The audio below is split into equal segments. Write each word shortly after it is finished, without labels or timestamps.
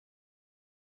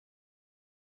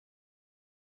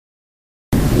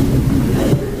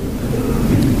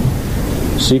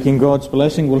Seeking God's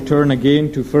blessing, we'll turn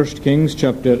again to 1 Kings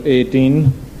chapter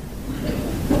 18.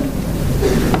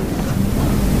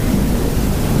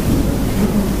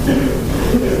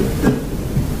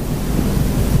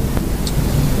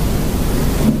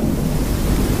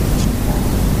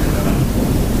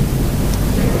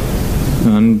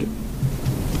 And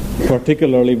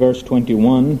particularly verse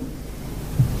 21.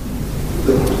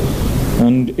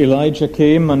 And Elijah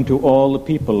came unto all the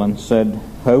people and said,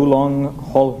 How long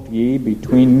halt ye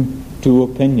between two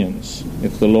opinions?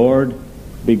 If the Lord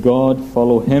be God,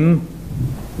 follow him,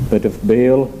 but if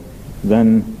Baal,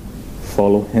 then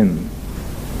follow him.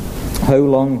 How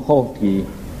long halt ye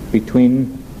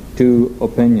between two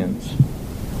opinions?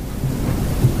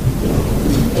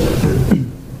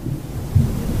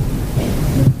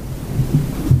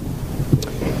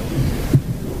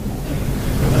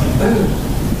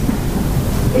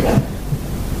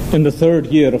 In the third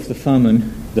year of the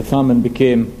famine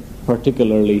became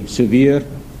particularly severe,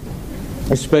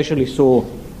 especially so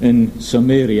in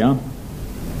Samaria.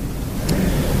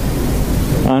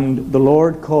 And the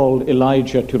Lord called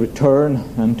Elijah to return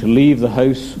and to leave the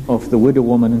house of the widow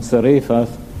woman in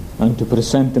Zarephath and to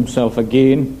present himself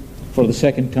again for the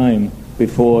second time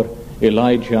before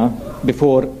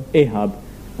Ahab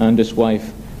and his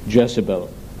wife Jezebel.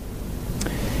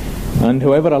 And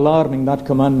however alarming that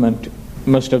commandment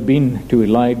must have been to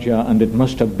Elijah, and it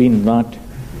must have been that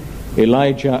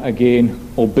Elijah again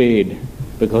obeyed,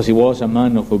 because he was a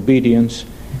man of obedience,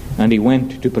 and he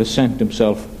went to present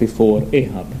himself before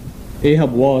Ahab.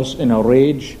 Ahab was in a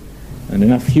rage and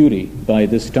in a fury by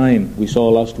this time. We saw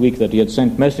last week that he had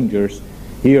sent messengers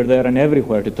here, there, and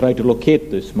everywhere to try to locate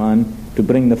this man, to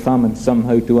bring the famine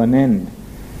somehow to an end.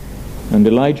 And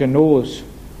Elijah knows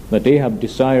that Ahab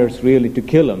desires really to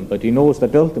kill him, but he knows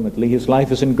that ultimately his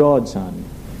life is in God's hand.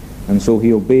 And so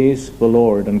he obeys the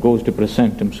Lord and goes to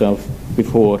present himself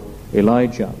before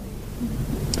Elijah.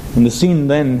 And the scene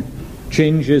then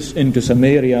changes into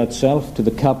Samaria itself, to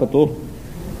the capital,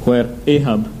 where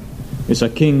Ahab is a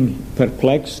king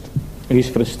perplexed. He's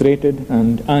frustrated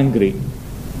and angry.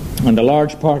 And a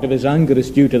large part of his anger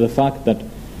is due to the fact that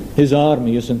his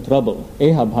army is in trouble.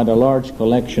 Ahab had a large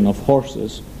collection of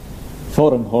horses,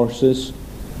 foreign horses,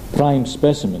 prime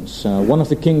specimens. One of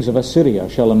the kings of Assyria,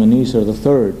 Shalmaneser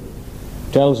III,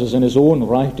 tells us in his own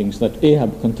writings that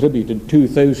Ahab contributed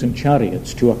 2,000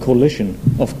 chariots to a coalition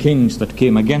of kings that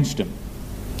came against him.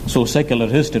 So secular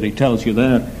history tells you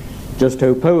there just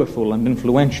how powerful and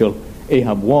influential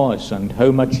Ahab was, and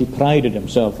how much he prided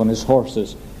himself on his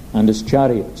horses and his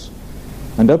chariots.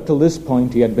 And up till this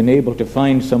point he had been able to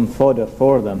find some fodder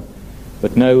for them,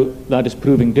 but now that is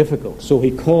proving difficult. So he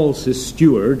calls his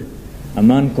steward, a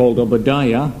man called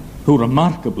Obadiah, who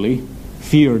remarkably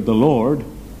feared the Lord.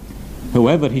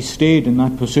 However he stayed in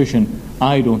that position,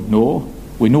 I don't know.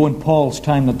 We know in Paul's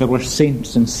time that there were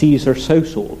saints in Caesar's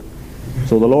household.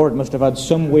 So the Lord must have had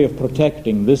some way of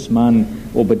protecting this man,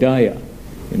 Obadiah.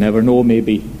 You never know,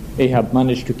 maybe Ahab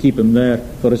managed to keep him there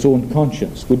for his own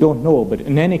conscience. We don't know, but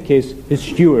in any case, his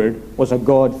steward was a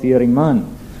God-fearing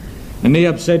man. And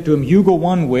Ahab said to him, You go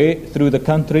one way through the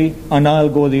country, and I'll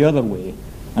go the other way,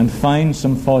 and find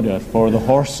some fodder for the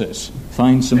horses,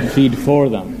 find some feed for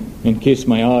them, in case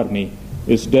my army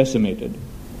is decimated.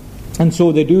 And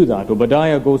so they do that.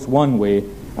 Obadiah goes one way,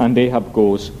 and Ahab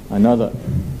goes another.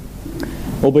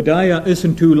 Obadiah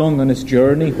isn't too long on his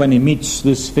journey when he meets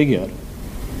this figure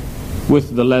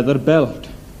with the leather belt.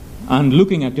 And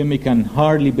looking at him, he can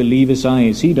hardly believe his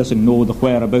eyes. He doesn't know the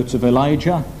whereabouts of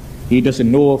Elijah. He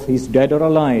doesn't know if he's dead or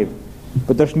alive.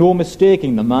 But there's no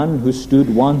mistaking the man who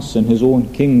stood once in his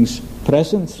own king's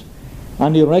presence.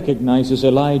 And he recognizes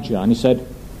Elijah. And he said,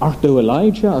 Art thou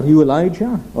Elijah? Are you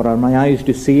Elijah? Or are my eyes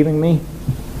deceiving me?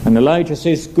 And Elijah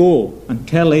says, Go and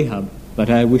tell Ahab that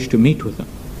I wish to meet with him.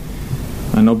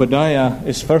 And Obadiah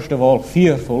is first of all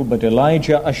fearful, but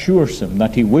Elijah assures him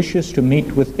that he wishes to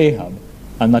meet with Ahab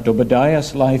and that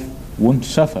Obadiah's life won't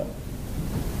suffer.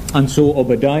 And so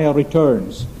Obadiah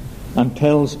returns and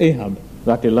tells Ahab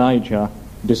that Elijah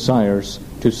desires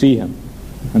to see him.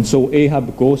 And so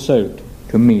Ahab goes out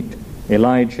to meet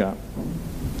Elijah.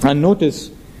 And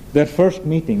notice their first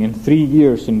meeting in 3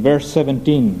 years in verse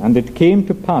 17. And it came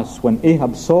to pass when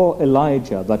Ahab saw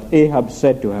Elijah that Ahab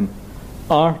said to him,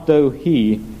 Art thou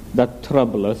he that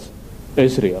troubleth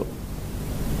Israel?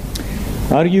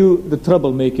 Are you the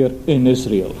troublemaker in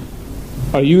Israel?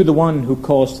 Are you the one who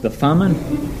caused the famine?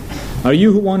 Are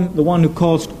you the one who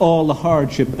caused all the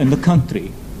hardship in the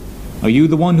country? Are you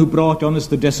the one who brought on us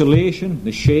the desolation,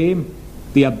 the shame,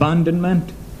 the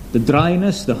abandonment, the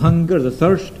dryness, the hunger, the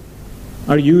thirst?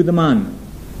 Are you the man?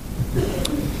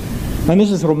 And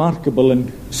this is remarkable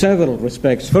in several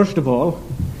respects. First of all,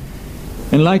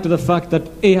 in light of the fact that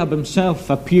Ahab himself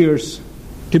appears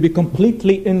to be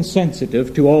completely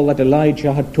insensitive to all that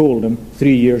Elijah had told him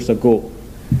 3 years ago.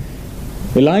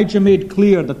 Elijah made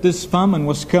clear that this famine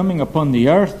was coming upon the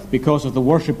earth because of the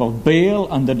worship of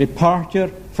Baal and the departure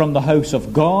from the house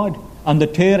of God and the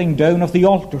tearing down of the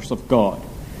altars of God.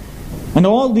 And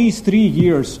all these 3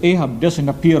 years, Ahab doesn't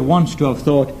appear once to have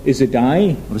thought, is it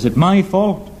I? Or is it my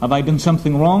fault? Have I done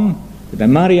something wrong? Did I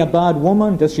marry a bad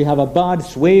woman? Does she have a bad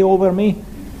sway over me?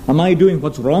 Am I doing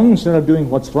what's wrong instead of doing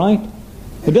what's right?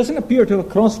 It doesn't appear to have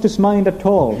crossed his mind at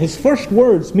all. His first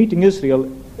words meeting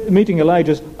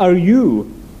Elijah is, are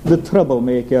you the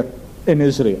troublemaker in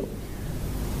Israel?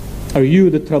 Are you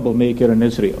the troublemaker in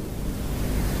Israel?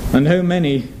 And how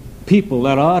many people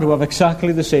there are who have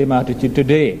exactly the same attitude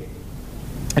today?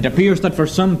 It appears that for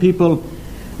some people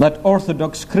that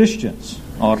Orthodox Christians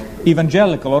or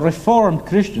evangelical or Reformed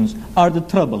Christians are the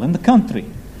trouble in the country.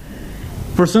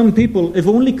 For some people, if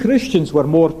only Christians were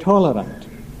more tolerant,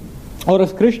 or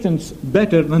if Christians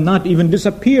better than that even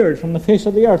disappeared from the face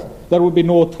of the earth, there would be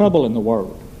no trouble in the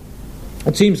world.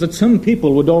 It seems that some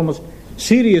people would almost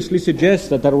seriously suggest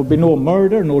that there would be no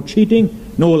murder, no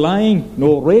cheating, no lying,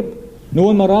 no rape, no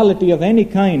immorality of any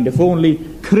kind if only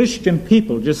Christian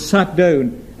people just sat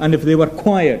down and if they were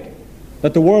quiet,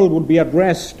 that the world would be at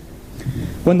rest.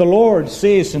 When the Lord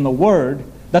says in the Word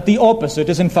that the opposite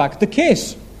is in fact the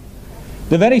case.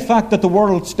 The very fact that the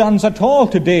world stands at all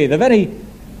today, the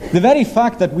very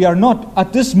fact that we are not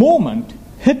at this moment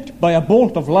hit by a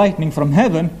bolt of lightning from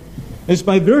heaven is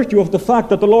by virtue of the fact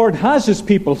that the Lord has His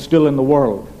people still in the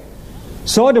world.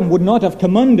 Sodom would not have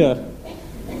come under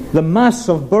the mass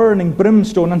of burning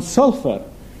brimstone and sulfur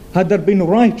had there been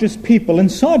righteous people in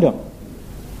Sodom.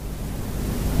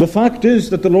 The fact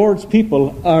is that the Lord's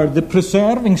people are the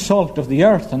preserving salt of the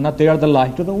earth and that they are the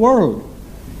light of the world.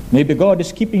 Maybe God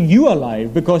is keeping you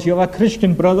alive because you have a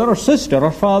Christian brother or sister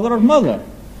or father or mother.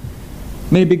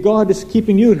 Maybe God is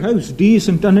keeping your house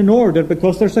decent and in order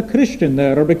because there's a Christian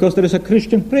there or because there is a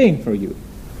Christian praying for you.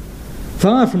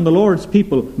 Far from the Lord's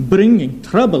people bringing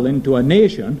trouble into a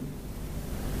nation,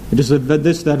 it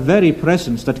is their very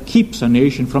presence that keeps a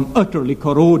nation from utterly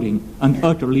corroding and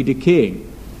utterly decaying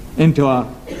into a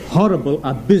horrible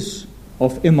abyss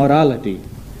of immorality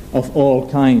of all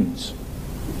kinds.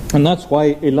 And that's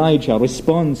why Elijah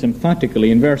responds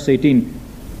emphatically in verse 18,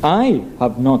 I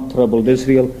have not troubled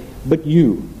Israel, but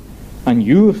you and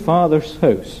your father's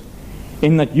house,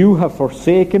 in that you have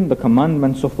forsaken the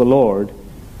commandments of the Lord,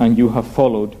 and you have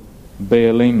followed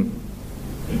Baalim.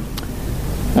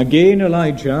 Again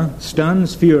Elijah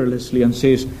stands fearlessly and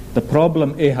says, the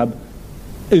problem, Ahab,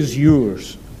 is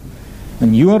yours.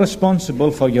 And you are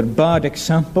responsible for your bad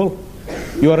example.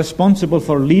 You are responsible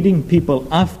for leading people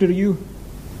after you.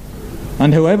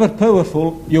 And however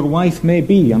powerful your wife may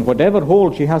be, and whatever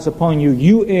hold she has upon you,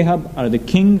 you, Ahab, are the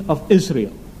king of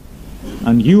Israel.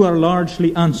 And you are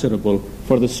largely answerable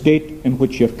for the state in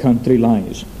which your country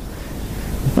lies.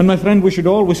 And my friend, we should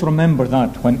always remember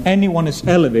that when anyone is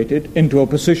elevated into a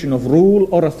position of rule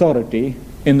or authority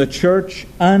in the church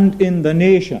and in the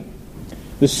nation,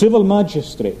 the civil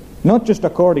magistrate, not just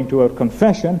according to our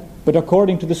confession, but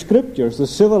according to the Scriptures, the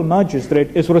civil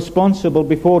magistrate is responsible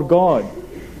before God.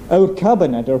 Our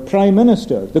cabinet, our prime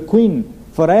minister, the Queen,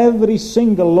 for every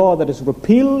single law that is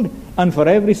repealed and for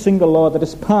every single law that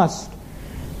is passed.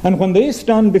 And when they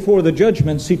stand before the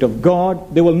judgment seat of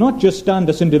God, they will not just stand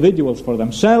as individuals for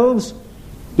themselves.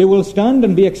 They will stand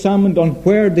and be examined on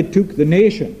where they took the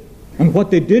nation and what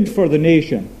they did for the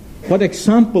nation, what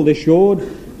example they showed,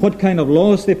 what kind of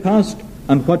laws they passed,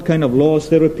 and what kind of laws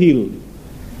they repealed.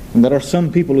 And there are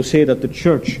some people who say that the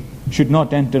church should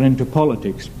not enter into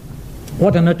politics.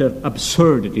 What an utter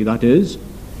absurdity that is.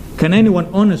 Can anyone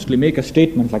honestly make a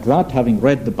statement like that, having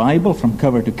read the Bible from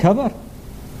cover to cover?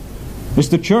 Is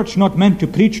the church not meant to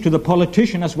preach to the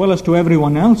politician as well as to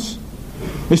everyone else?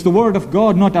 Is the Word of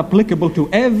God not applicable to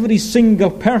every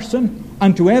single person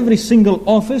and to every single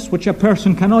office which a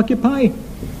person can occupy?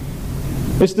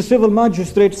 Is the civil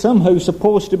magistrate somehow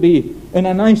supposed to be in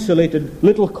an isolated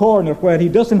little corner where he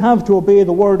doesn't have to obey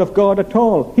the Word of God at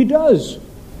all? He does.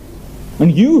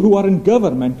 And you who are in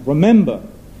government, remember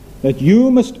that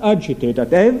you must agitate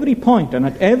at every point and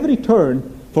at every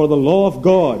turn for the law of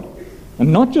God.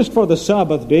 And not just for the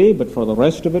Sabbath day, but for the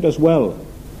rest of it as well.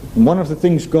 And one of the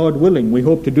things, God willing, we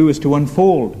hope to do is to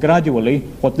unfold gradually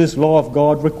what this law of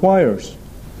God requires.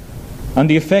 And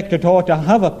the effect it ought to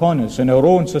have upon us in our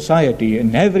own society,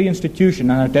 in every institution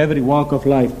and at every walk of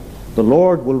life. The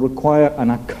Lord will require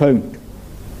an account.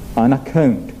 An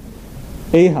account.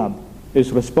 Ahab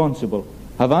is responsible,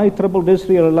 Have I troubled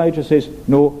Israel? Elijah says,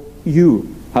 no,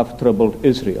 you have troubled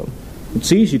Israel.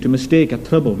 It's easy to mistake a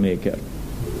troublemaker.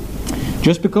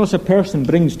 Just because a person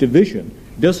brings division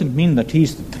doesn't mean that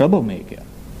he's the troublemaker.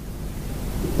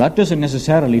 That doesn't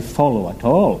necessarily follow at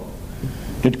all.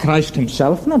 Did Christ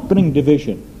himself not bring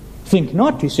division? Think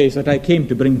not, he says, that I came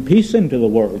to bring peace into the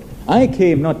world. I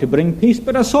came not to bring peace,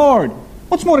 but a sword.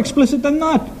 What's more explicit than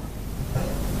that?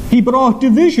 He brought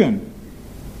division.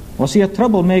 Was he a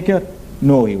troublemaker?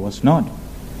 No, he was not.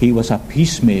 He was a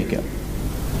peacemaker.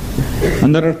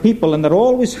 And there are people, and there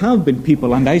always have been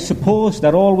people, and I suppose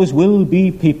there always will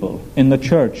be people in the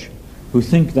church who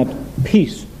think that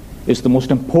peace is the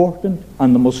most important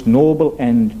and the most noble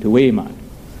end to aim at.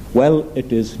 Well,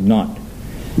 it is not.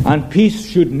 And peace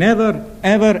should never,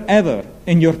 ever, ever,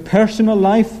 in your personal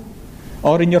life,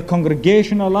 or in your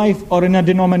congregational life, or in a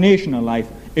denominational life,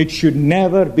 it should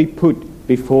never be put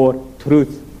before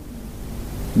truth.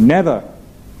 Never.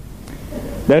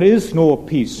 There is no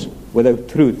peace without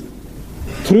truth.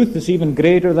 Truth is even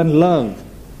greater than love.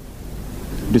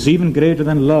 It is even greater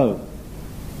than love.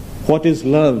 What is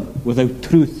love without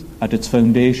truth at its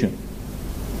foundation?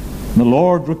 The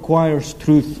Lord requires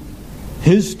truth,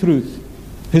 His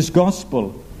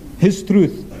gospel, His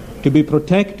truth, to be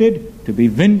protected, to be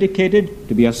vindicated,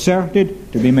 to be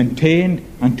asserted, to be maintained,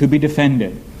 and to be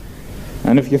defended.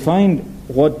 And if you find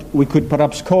what we could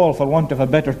perhaps call, for want of a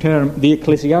better term, the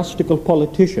ecclesiastical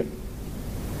politician,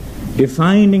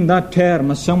 defining that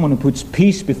term as someone who puts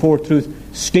peace before truth,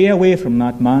 stay away from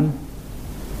that man.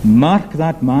 Mark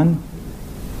that man.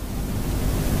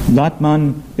 That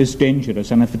man is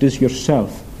dangerous, and if it is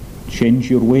yourself,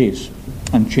 change your ways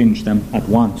and change them at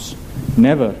once.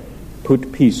 Never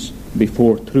put peace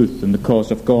before truth in the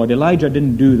cause of God. Elijah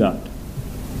didn't do that.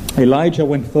 Elijah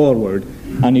went forward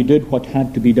and he did what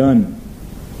had to be done.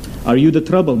 Are you the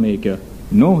troublemaker?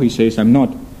 No, he says, I'm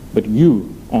not, but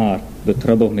you are the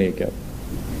troublemaker.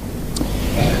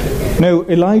 Now,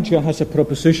 Elijah has a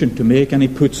proposition to make, and he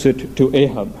puts it to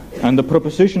Ahab. And the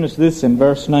proposition is this in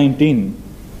verse 19.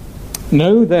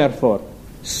 Now, therefore,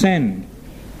 send.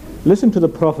 Listen to the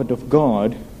prophet of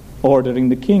God ordering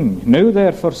the king. Now,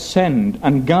 therefore, send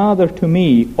and gather to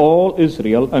me all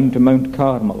Israel unto Mount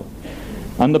Carmel,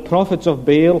 and the prophets of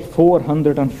Baal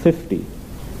 450,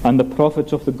 and the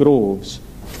prophets of the groves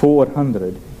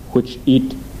 400, which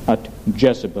eat at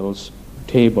Jezebel's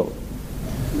table.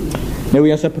 Now he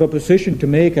has a proposition to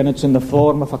make, and it's in the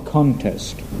form of a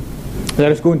contest.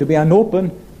 There is going to be an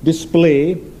open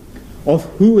display of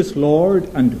who is Lord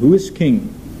and who is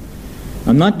King.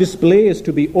 And that display is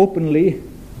to be openly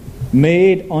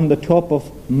made on the top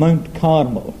of Mount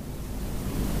Carmel.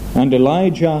 And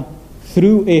Elijah,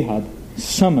 through Ahab,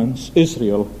 summons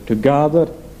Israel to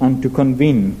gather and to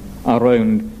convene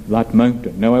around that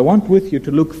mountain. Now I want with you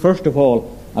to look first of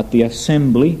all at the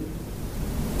assembly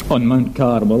on Mount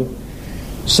Carmel.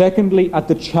 Secondly, at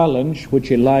the challenge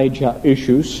which Elijah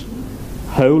issues.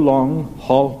 How long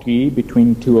halt ye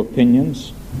between two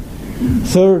opinions?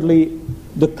 Thirdly,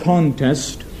 the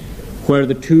contest where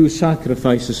the two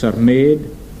sacrifices are made.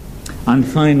 And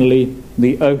finally,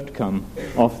 the outcome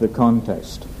of the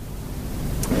contest.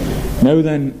 Now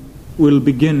then, we'll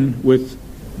begin with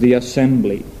the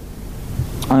assembly.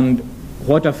 And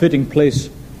what a fitting place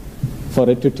for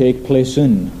it to take place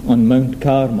on Mount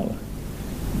Carmel.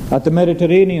 At the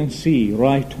Mediterranean Sea,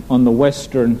 right on the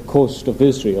western coast of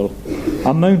Israel,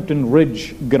 a mountain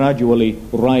ridge gradually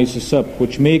rises up,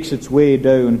 which makes its way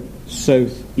down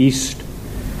southeast.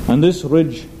 And this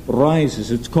ridge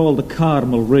rises, it's called the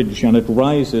Carmel Ridge, and it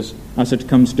rises as it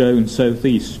comes down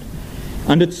southeast.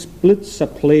 And it splits a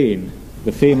plain,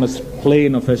 the famous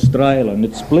plain of Esdraelon.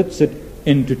 It splits it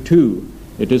into two.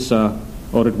 It is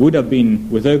or it would have been,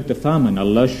 without the famine, a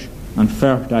lush and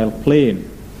fertile plain.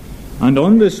 And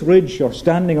on this ridge, or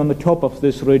standing on the top of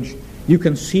this ridge, you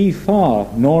can see far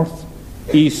north,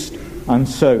 east, and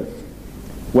south.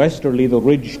 Westerly, the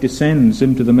ridge descends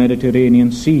into the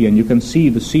Mediterranean Sea, and you can see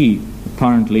the sea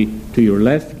apparently to your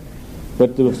left.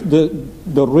 But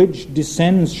the ridge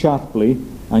descends sharply,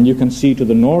 and you can see to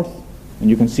the north, and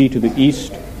you can see to the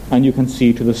east, and you can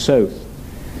see to the south.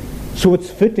 So it's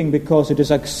fitting because it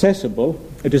is accessible.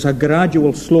 It is a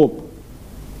gradual slope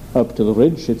up to the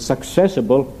ridge. It's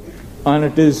accessible, and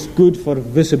it is good for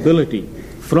visibility.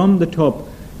 From the top,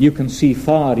 you can see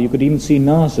far. You could even see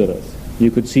Nazareth.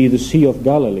 You could see the Sea of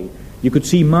Galilee. You could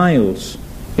see miles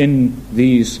in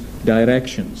these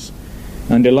directions.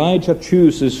 And Elijah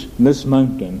chooses this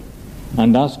mountain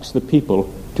and asks the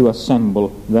people to assemble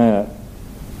there.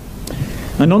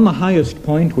 And on the highest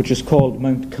point, which is called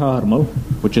Mount Carmel,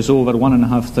 which is over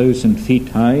 1,500 feet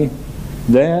high,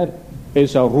 there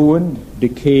is a ruined,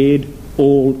 decayed,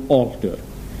 old altar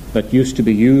that used to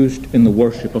be used in the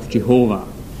worship of Jehovah.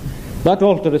 That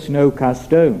altar is now cast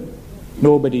down.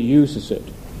 Nobody uses it.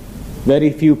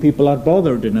 Very few people are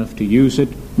bothered enough to use it.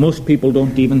 Most people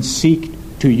don't even seek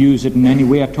to use it in any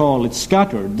way at all. It's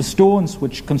scattered. The stones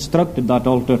which constructed that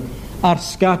altar are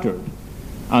scattered,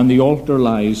 and the altar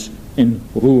lies in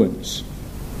ruins.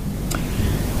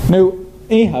 Now,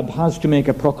 Ahab has to make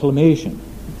a proclamation.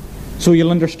 So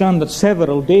you'll understand that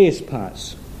several days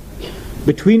pass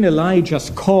between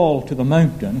Elijah's call to the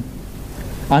mountain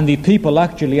and the people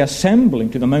actually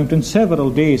assembling to the mountain. Several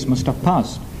days must have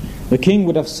passed. The king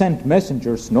would have sent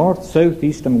messengers north, south,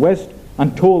 east, and west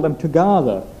and told them to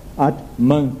gather at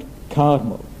Mount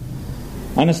Carmel.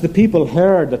 And as the people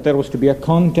heard that there was to be a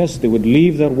contest, they would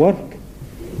leave their work,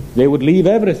 they would leave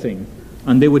everything,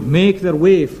 and they would make their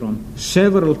way from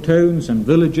several towns and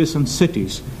villages and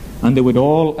cities, and they would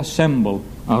all assemble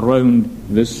around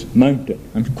this mountain.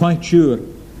 I'm quite sure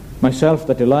myself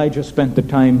that Elijah spent the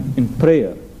time in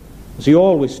prayer. As he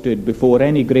always did before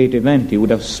any great event, he would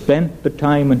have spent the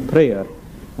time in prayer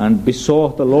and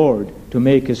besought the Lord to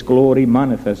make his glory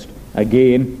manifest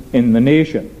again in the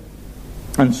nation.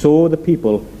 And so the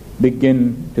people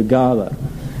begin to gather,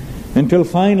 until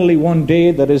finally one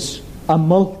day there is a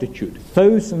multitude,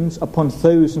 thousands upon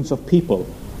thousands of people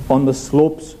on the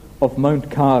slopes of Mount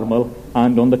Carmel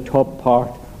and on the top part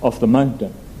of the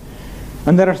mountain.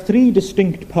 And there are three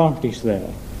distinct parties there.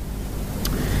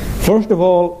 First of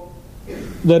all,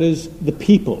 there is the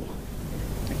people,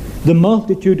 the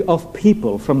multitude of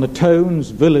people from the towns,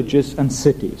 villages, and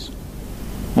cities.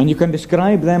 And you can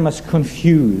describe them as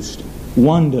confused,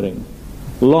 wandering,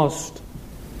 lost.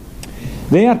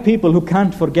 They are people who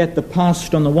can't forget the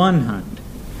past on the one hand.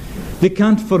 They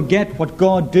can't forget what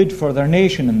God did for their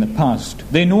nation in the past.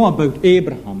 They know about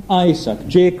Abraham, Isaac,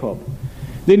 Jacob.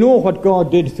 They know what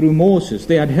God did through Moses.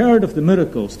 They had heard of the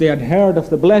miracles. They had heard of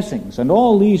the blessings and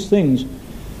all these things.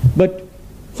 But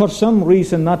for some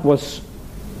reason that was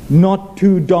not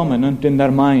too dominant in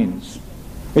their minds.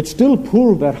 It still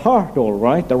pulled their heart, all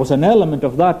right. There was an element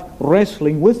of that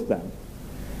wrestling with them.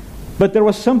 But there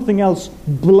was something else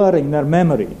blurring their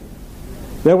memory.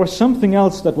 There was something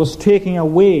else that was taking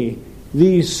away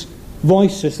these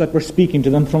voices that were speaking to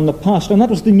them from the past. And that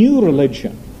was the new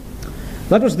religion.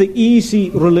 That was the easy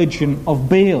religion of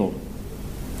Baal.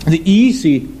 The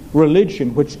easy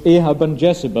religion which Ahab and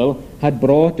Jezebel had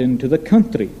brought into the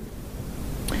country.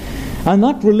 And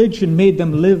that religion made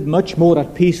them live much more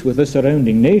at peace with the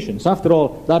surrounding nations. After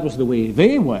all, that was the way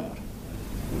they were.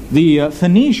 The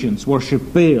Phoenicians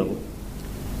worshipped Baal.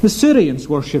 The Syrians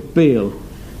worshipped Baal.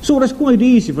 So it was quite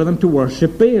easy for them to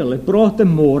worship Baal. It brought them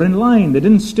more in line. They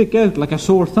didn't stick out like a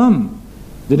sore thumb.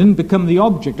 They didn't become the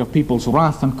object of people's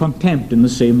wrath and contempt in the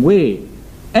same way.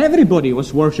 Everybody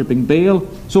was worshipping Baal,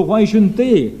 so why shouldn't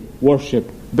they worship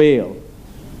Baal?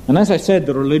 And as I said,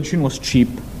 the religion was cheap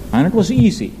and it was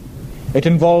easy. It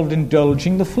involved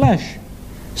indulging the flesh.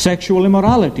 Sexual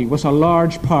immorality was a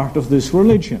large part of this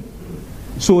religion.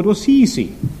 So it was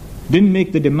easy. Didn't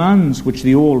make the demands which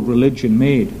the old religion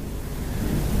made.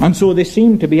 And so they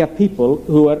seemed to be a people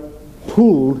who were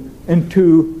pulled in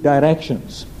two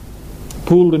directions.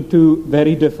 Pulled in two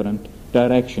very different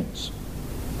directions.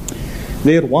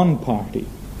 They're one party.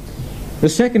 The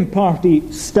second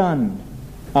party stand,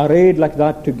 arrayed like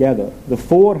that together, the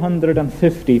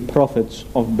 450 prophets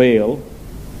of Baal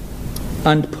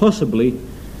and possibly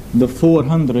the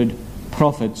 400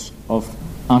 prophets of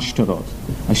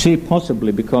Ashtaroth. I say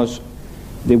possibly because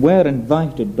they were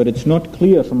invited, but it's not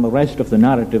clear from the rest of the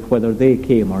narrative whether they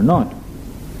came or not.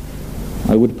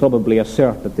 I would probably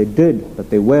assert that they did, that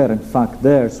they were in fact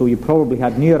there. So you probably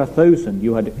had near 1,000.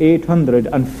 You had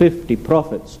 850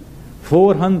 prophets,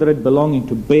 400 belonging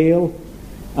to Baal,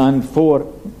 and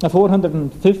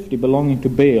 450 belonging to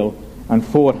Baal, and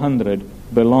 400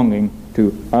 belonging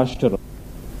to Ashtaroth.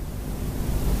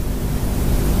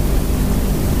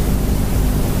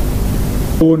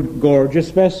 Own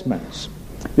gorgeous vestments.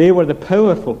 They were the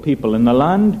powerful people in the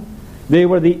land. They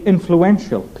were the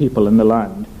influential people in the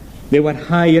land. They were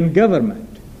high in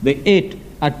government. They ate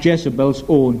at Jezebel's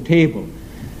own table.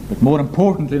 But more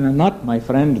importantly than that, my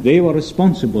friend, they were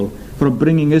responsible for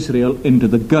bringing Israel into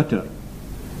the gutter.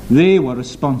 They were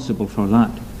responsible for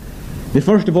that. They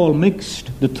first of all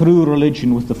mixed the true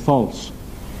religion with the false.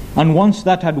 And once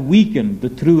that had weakened the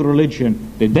true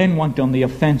religion, they then went on the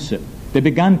offensive. They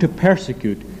began to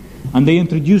persecute, and they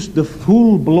introduced the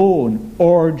full-blown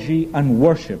orgy and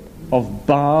worship of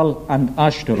Baal and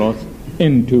Ashtaroth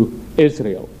into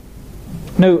Israel.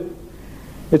 Now,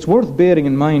 it's worth bearing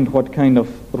in mind what kind of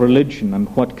religion and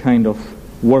what kind of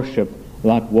worship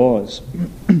that was.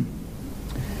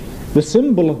 The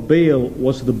symbol of Baal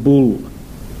was the bull,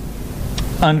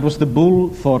 and was the bull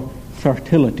for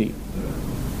fertility.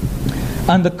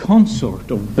 And the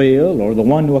consort of Baal, or the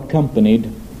one who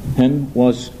accompanied him,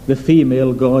 was the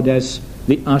female goddess,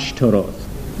 the Ashtaroth.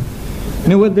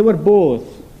 Now, they were both.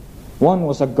 One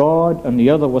was a god, and the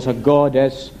other was a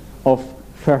goddess of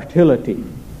fertility.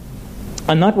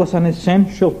 And that was an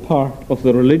essential part of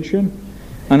the religion,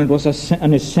 and it was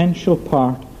an essential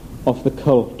part of the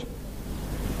cult.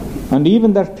 And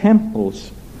even their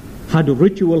temples had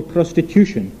ritual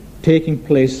prostitution taking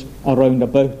place around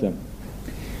about them.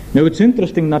 Now, it's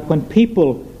interesting that when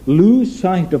people lose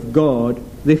sight of God,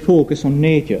 they focus on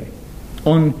nature,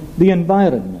 on the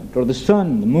environment, or the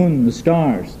sun, the moon, the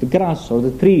stars, the grass, or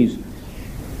the trees.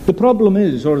 The problem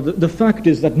is, or the fact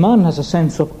is, that man has a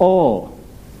sense of awe.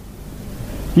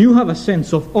 You have a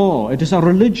sense of awe. It is a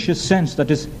religious sense that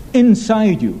is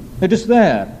inside you. It is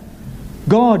there.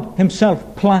 God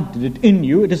himself planted it in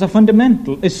you. It is a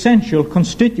fundamental, essential,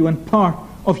 constituent part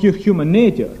of your human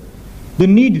nature. The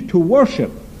need to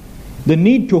worship, the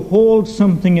need to hold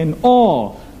something in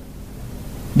awe,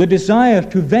 the desire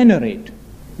to venerate,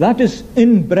 that is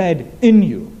inbred in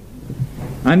you.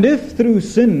 And if through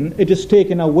sin it is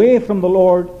taken away from the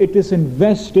Lord, it is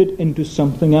invested into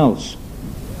something else.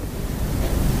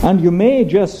 And you may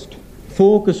just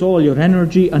focus all your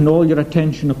energy and all your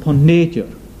attention upon nature.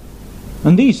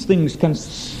 And these things can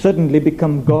suddenly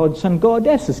become gods and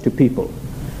goddesses to people.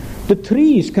 The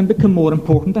trees can become more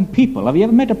important than people. Have you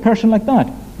ever met a person like that?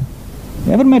 Have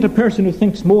you ever met a person who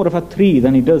thinks more of a tree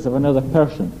than he does of another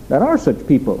person? There are such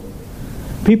people.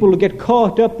 People who get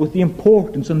caught up with the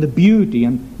importance and the beauty,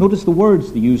 and notice the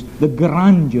words they use, the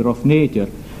grandeur of nature.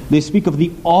 They speak of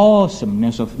the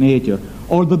awesomeness of nature,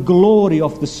 or the glory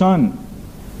of the sun.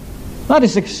 That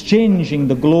is exchanging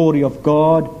the glory of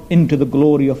God into the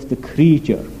glory of the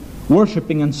creature,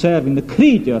 worshipping and serving the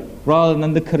creature rather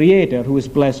than the Creator, who is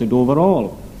blessed over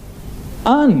all.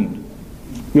 And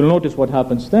you'll notice what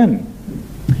happens then.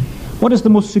 What is the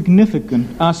most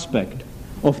significant aspect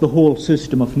of the whole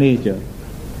system of nature?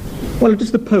 Well, it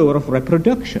is the power of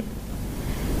reproduction.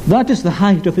 That is the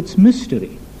height of its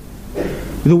mystery.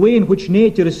 The way in which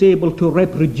nature is able to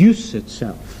reproduce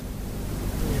itself.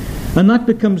 And that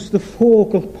becomes the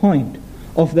focal point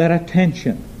of their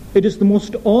attention. It is the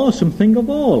most awesome thing of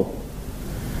all.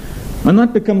 And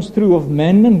that becomes true of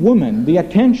men and women. The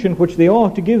attention which they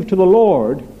ought to give to the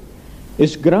Lord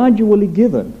is gradually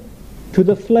given to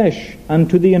the flesh and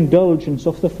to the indulgence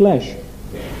of the flesh.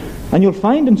 And you'll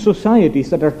find in societies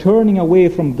that are turning away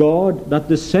from God that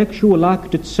the sexual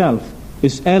act itself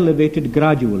is elevated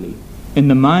gradually in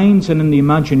the minds and in the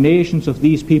imaginations of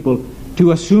these people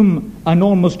to assume an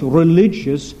almost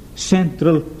religious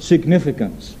central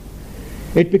significance.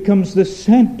 It becomes the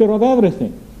center of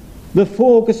everything, the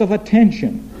focus of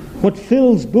attention, what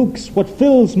fills books, what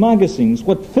fills magazines,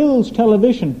 what fills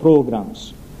television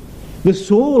programs. The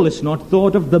soul is not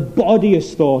thought of, the body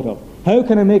is thought of. How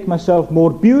can I make myself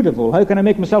more beautiful? How can I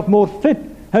make myself more fit?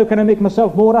 How can I make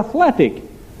myself more athletic?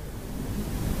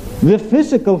 The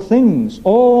physical things,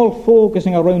 all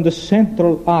focusing around the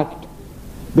central act,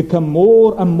 become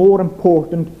more and more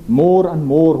important, more and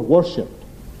more worshipped.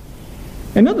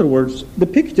 In other words, the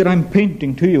picture I'm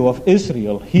painting to you of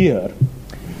Israel here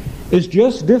is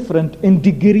just different in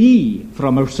degree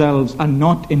from ourselves and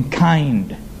not in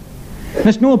kind.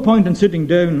 There's no point in sitting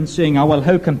down and saying, well,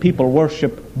 how can people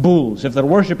worship bulls? If they're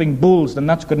worshipping bulls, then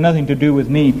that's got nothing to do with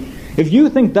me. If you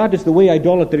think that is the way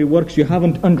idolatry works, you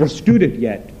haven't understood it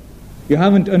yet. You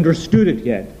haven't understood it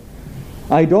yet.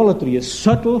 Idolatry is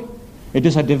subtle. It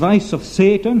is a device of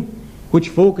Satan which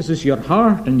focuses your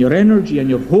heart and your energy and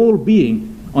your whole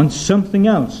being on something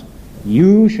else,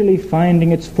 usually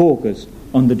finding its focus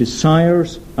on the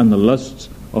desires and the lusts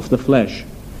of the flesh.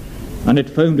 And it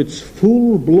found its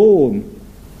full-blown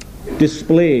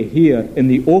display here in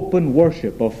the open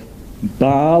worship of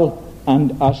Baal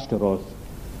and Ashtaroth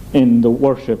in the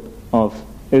worship of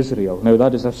Israel. Now,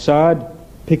 that is a sad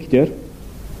picture,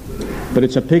 but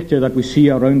it's a picture that we see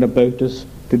around about us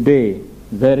today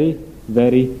very,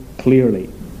 very clearly.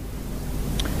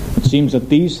 It seems that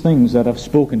these things that I've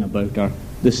spoken about are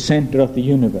the center of the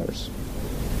universe.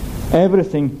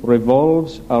 Everything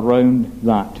revolves around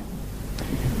that.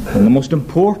 And the most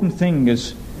important thing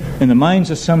is, in the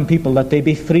minds of some people, that they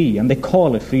be free, and they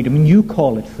call it freedom, and you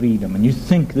call it freedom, and you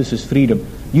think this is freedom.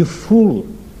 You fool.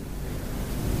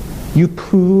 You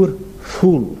poor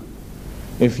fool.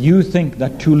 If you think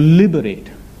that to liberate,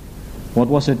 what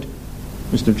was it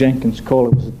Mr. Jenkins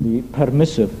called it, was the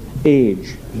permissive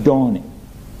age dawning.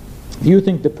 If you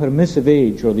think the permissive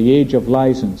age, or the age of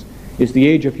license, is the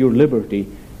age of your liberty.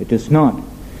 It is not.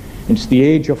 It's the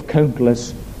age of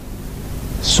countless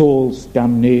souls'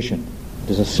 damnation.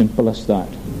 It is as simple as that.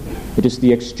 It is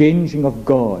the exchanging of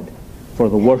God for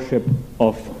the worship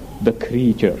of the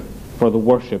creature. For the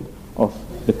worship of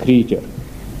the creature.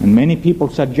 And many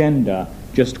people's agenda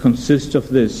just consists of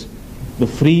this: the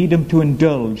freedom to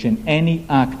indulge in any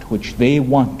act which they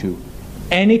want to,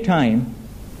 any time,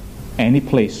 any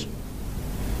place.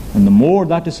 And the more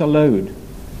that is allowed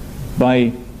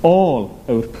by all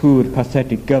our poor,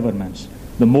 pathetic governments,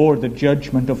 the more the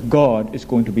judgment of God is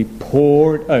going to be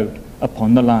poured out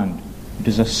upon the land. It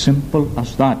is as simple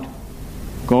as that.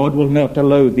 God will not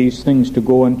allow these things to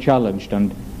go unchallenged,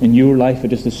 and in your life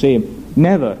it is the same.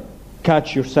 Never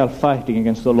catch yourself fighting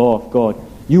against the law of God.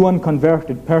 You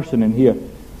unconverted person in here,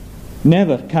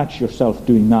 never catch yourself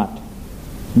doing that.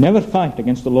 Never fight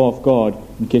against the law of God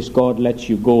in case God lets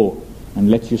you go and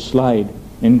lets you slide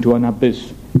into an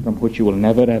abyss from which you will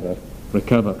never ever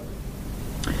recover.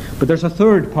 But there's a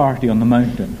third party on the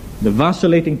mountain. The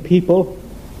vacillating people,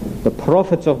 the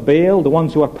prophets of Baal, the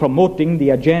ones who are promoting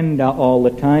the agenda all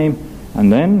the time.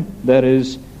 And then there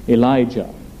is Elijah.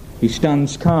 He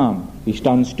stands calm. He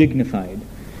stands dignified.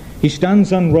 He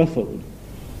stands unruffled.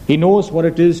 He knows what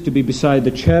it is to be beside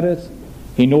the Cherith.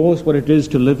 He knows what it is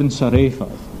to live in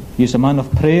Zarephath. He is a man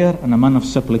of prayer and a man of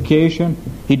supplication.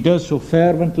 He does so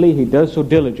fervently. He does so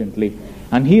diligently.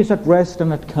 And he is at rest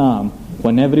and at calm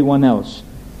when everyone else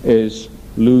is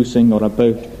losing or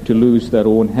about to lose their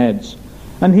own heads.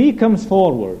 And he comes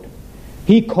forward.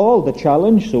 He called the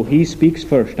challenge, so he speaks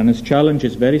first. And his challenge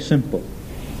is very simple.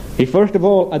 He first of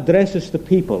all addresses the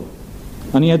people.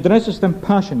 And he addresses them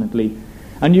passionately.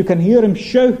 And you can hear him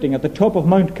shouting at the top of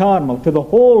Mount Carmel to the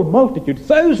whole multitude,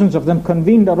 thousands of them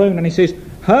convened around. And he says,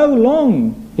 how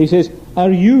long, he says,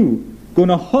 are you going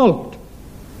to halt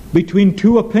between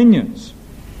two opinions?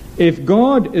 If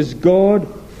God is God,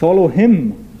 follow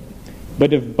him.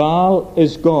 But if Baal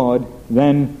is God,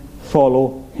 then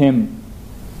follow him.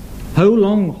 How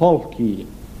long halt ye?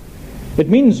 It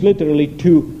means literally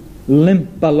to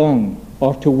limp along,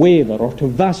 or to waver, or to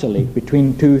vacillate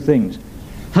between two things.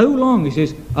 How long, he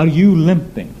says, are you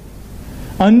limping?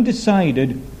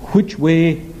 Undecided which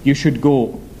way you should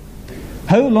go.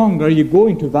 How long are you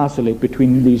going to vacillate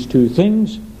between these two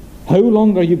things? How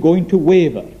long are you going to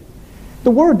waver?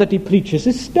 The word that he preaches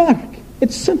is stark.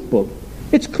 It's simple.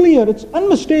 It's clear. It's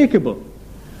unmistakable.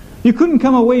 You couldn't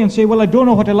come away and say, well, I don't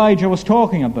know what Elijah was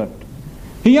talking about.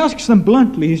 He asks them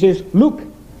bluntly. He says, look,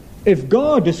 if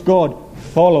God is God,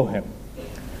 follow him.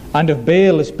 And if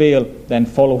Baal is Baal, then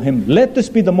follow him. Let this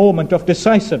be the moment of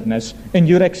decisiveness in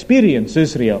your experience,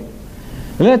 Israel.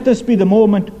 Let this be the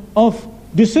moment of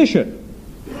decision.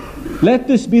 Let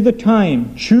this be the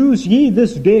time. Choose ye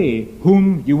this day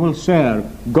whom you will serve.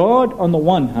 God on the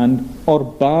one hand, or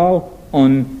Baal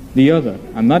on the other.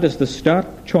 And that is the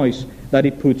stark choice that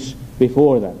he puts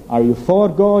before them. Are you for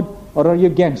God, or are you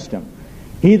against him?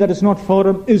 He that is not for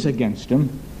him is against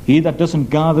him. He that doesn't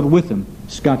gather with him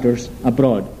scatters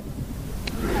abroad.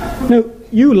 Now,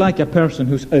 you like a person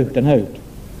who's out and out.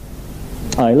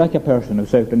 I like a person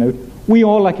who's out and out. We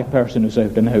all like a person who's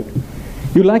out and out.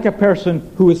 You like a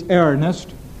person who is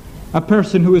earnest, a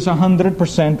person who is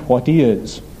 100% what he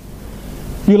is.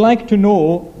 You like to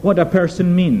know what a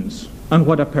person means and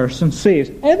what a person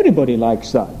says. Everybody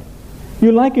likes that.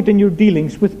 You like it in your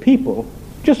dealings with people,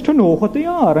 just to know what they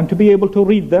are and to be able to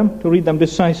read them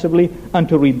decisively and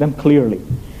to read them clearly.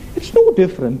 It's no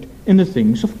different in the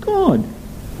things of God.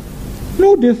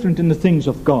 No different in the things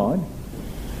of God.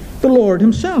 The Lord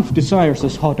himself desires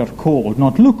us hot or cold,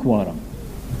 not lukewarm.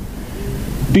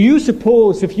 Do you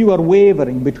suppose if you are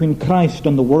wavering between Christ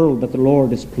and the world that the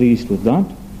Lord is pleased with that?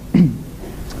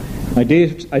 I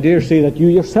dare say that you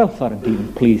yourself aren't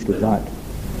even pleased with that.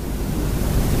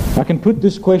 I can put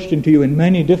this question to you in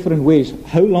many different ways.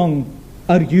 How long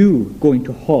are you going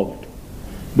to halt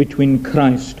between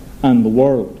Christ and the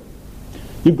world?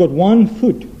 You've got one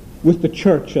foot with the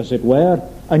church, as it were,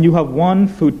 and you have one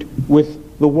foot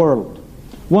with the world.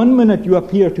 1 minute you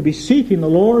appear to be seeking the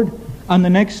Lord, and the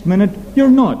next minute you're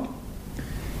not.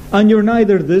 And you're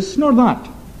neither this nor that.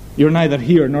 You're neither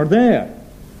here nor there.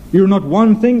 You're not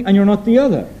one thing and you're not the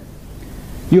other.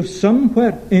 You're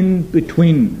somewhere in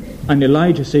between. And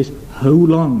Elijah says, how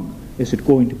long is it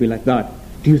going to be like that?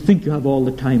 Do you think you have all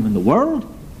the time in the world?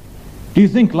 Do you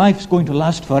think life's going to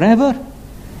last forever?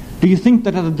 Do you think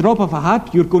that at the drop of a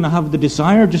hat you're going to have the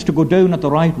desire just to go down at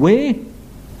the right way?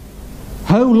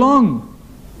 How long?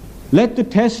 Let the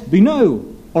test be now,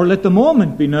 or let the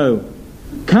moment be now.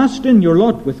 Cast in your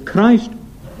lot with Christ,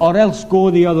 or else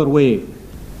go the other way.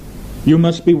 You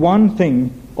must be one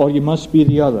thing, or you must be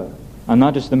the other. And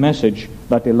that is the message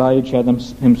that Elijah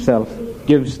himself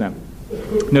gives them.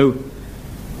 Now,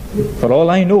 for all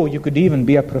I know, you could even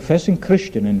be a professing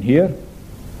Christian in here,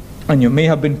 and you may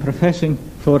have been professing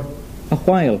for a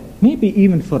while, maybe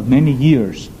even for many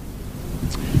years.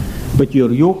 But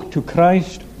you're yoked to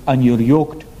Christ and you're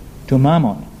yoked to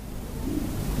Mammon.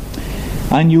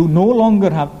 And you no longer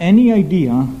have any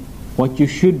idea what you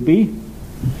should be.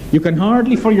 You can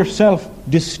hardly for yourself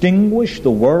distinguish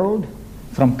the world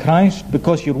from Christ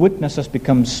because your witness has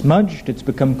become smudged, it's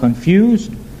become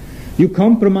confused. You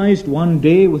compromised one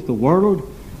day with the world,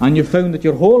 and you found that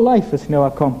your whole life is now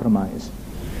a compromise.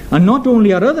 And not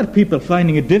only are other people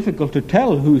finding it difficult to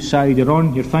tell whose side you're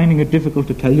on, you're finding it difficult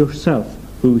to tell yourself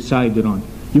whose side you're on.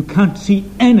 You can't see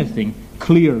anything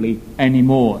clearly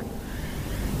anymore.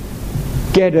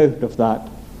 Get out of that.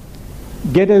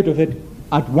 Get out of it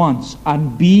at once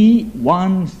and be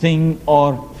one thing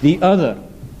or the other.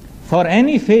 For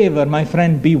any favor, my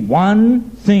friend, be one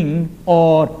thing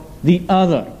or the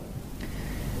other.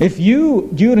 If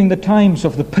you, during the times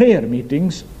of the prayer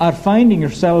meetings, are finding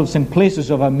yourselves in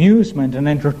places of amusement and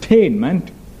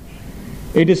entertainment,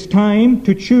 it is time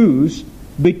to choose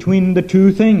between the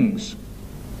two things.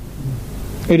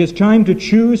 It is time to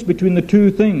choose between the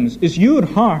two things. Is your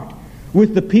heart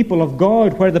with the people of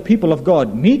God, where the people of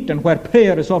God meet and where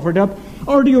prayer is offered up,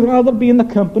 or do you rather be in the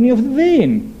company of the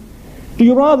vain? Do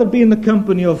you rather be in the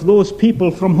company of those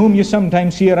people from whom you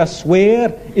sometimes hear a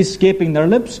swear escaping their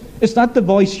lips? Is that the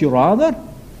voice you rather?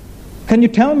 Can you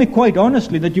tell me quite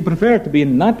honestly that you prefer to be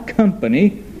in that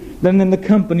company than in the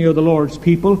company of the Lord's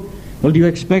people? Well, do you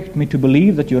expect me to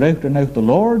believe that you're out and out the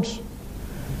Lord's?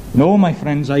 No, my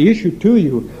friends, I issue to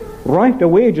you right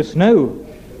away just now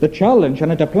the challenge,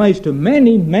 and it applies to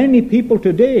many, many people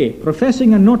today,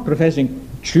 professing and not professing.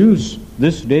 Choose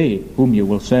this day whom you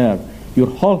will serve. You're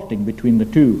halting between the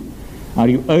two. Are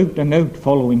you out and out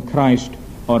following Christ,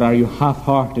 or are you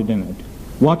half-hearted in it?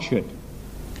 Watch it.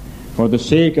 For the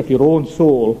sake of your own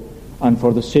soul and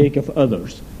for the sake of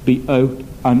others, be out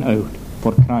and out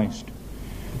for Christ.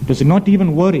 Does it not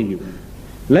even worry you?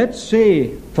 Let's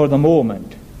say for the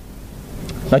moment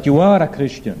that you are a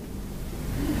Christian,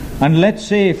 and let's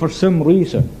say for some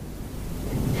reason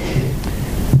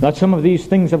that some of these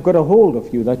things have got a hold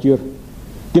of you, that you're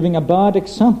giving a bad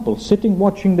example, sitting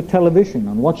watching the television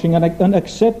and watching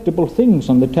unacceptable things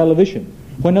on the television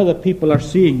when other people are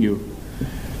seeing you.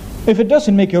 If it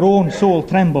doesn't make your own soul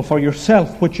tremble for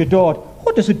yourself, which it ought,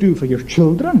 what does it do for your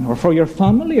children or for your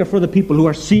family or for the people who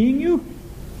are seeing you?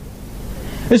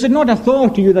 Is it not a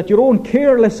thought to you that your own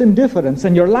careless indifference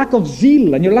and your lack of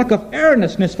zeal and your lack of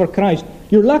earnestness for Christ,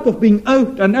 your lack of being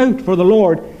out and out for the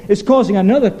Lord, is causing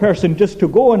another person just to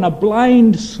go in a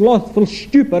blind, slothful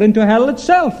stupor into hell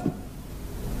itself?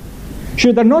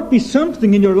 Should there not be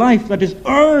something in your life that is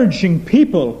urging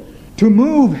people to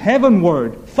move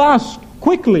heavenward, fast,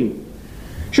 quickly?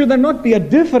 Should there not be a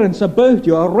difference about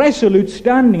you, a resolute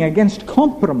standing against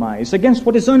compromise, against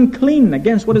what is unclean,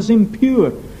 against what is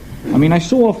impure? I mean, I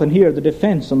so often hear the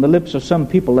defense on the lips of some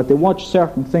people that they watch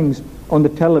certain things on the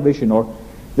television, or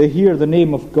they hear the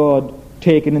name of God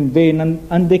taken in vain,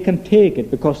 and they can take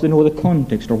it because they know the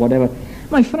context or whatever.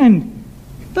 My friend,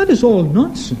 that is all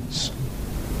nonsense.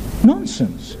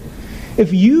 Nonsense.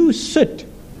 If you sit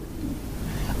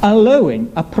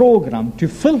allowing a program to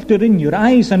filter in your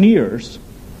eyes and ears,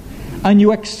 and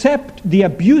you accept the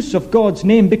abuse of God's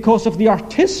name because of the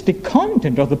artistic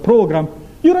content of the program,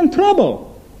 you're in trouble.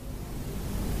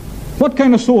 What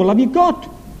kind of soul have you got?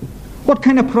 What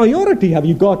kind of priority have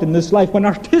you got in this life when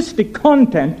artistic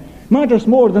content matters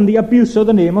more than the abuse of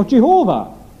the name of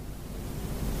Jehovah?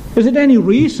 Is it any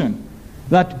reason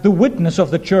that the witness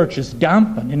of the church is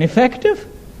damp and ineffective?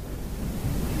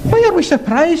 Why are we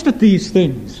surprised at these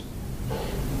things?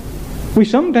 We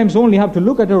sometimes only have to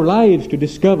look at our lives to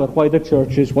discover why the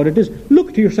church is what it is.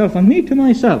 Look to yourself and me to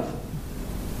myself.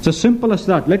 It's as simple as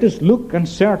that. Let us look and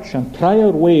search and try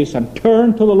our ways and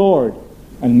turn to the Lord.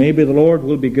 And maybe the Lord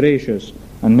will be gracious,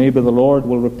 and maybe the Lord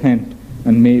will repent,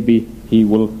 and maybe He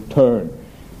will turn.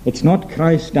 It's not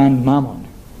Christ and Mammon.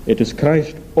 It is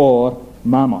Christ or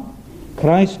Mammon.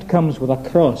 Christ comes with a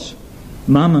cross.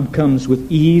 Mammon comes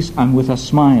with ease and with a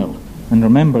smile. And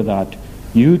remember that.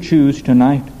 You choose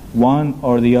tonight one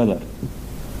or the other.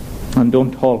 And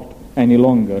don't halt any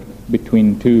longer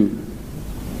between two.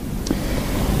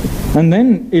 And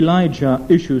then Elijah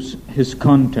issues his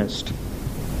contest.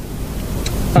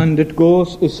 And it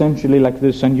goes essentially like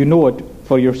this, and you know it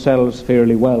for yourselves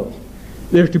fairly well.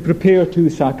 They're to prepare two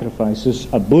sacrifices.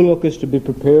 A bullock is to be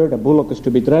prepared, a bullock is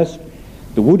to be dressed.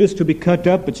 The wood is to be cut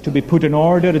up, it's to be put in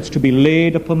order, it's to be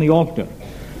laid upon the altar.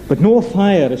 But no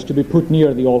fire is to be put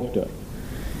near the altar.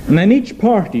 And then each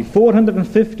party,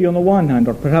 450 on the one hand,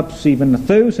 or perhaps even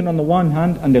 1,000 on the one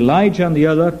hand, and Elijah on the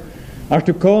other, are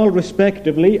to call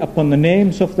respectively upon the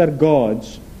names of their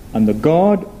gods, and the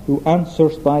God who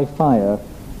answers by fire,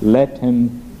 let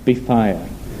him be fire.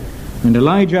 And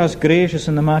Elijah is gracious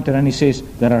in the matter, and he says,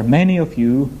 there are many of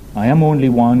you, I am only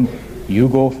one, you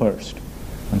go first.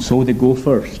 And so they go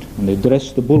first, and they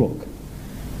dress the bullock,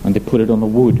 and they put it on the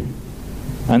wood.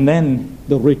 And then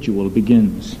the ritual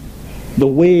begins. The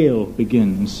wail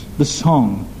begins, the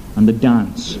song and the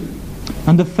dance,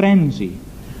 and the frenzy,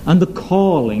 and the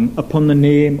calling upon the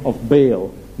name of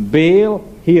Baal. Baal,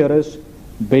 hear us,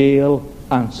 Baal,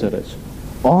 answer us.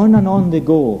 On and on they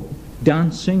go,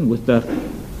 dancing with their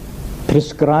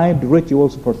prescribed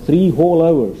rituals for 3 whole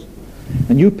hours.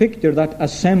 And you picture that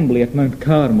assembly at Mount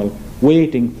Carmel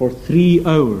waiting for 3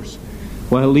 hours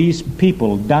while these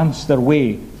people dance their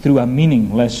way through a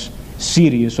meaningless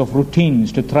series of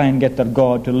routines to try and get their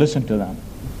God to listen to them.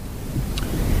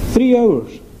 3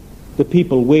 hours the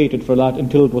people waited for that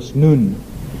until it was noon,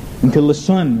 until the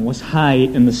sun was high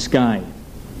in the sky.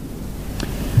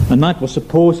 And that was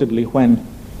supposedly when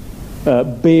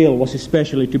Baal was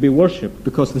especially to be worshipped,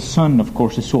 because the sun, of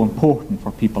course, is so important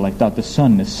for people like that. The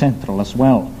sun is central as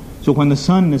well. So when the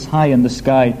sun is high in the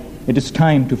sky, it is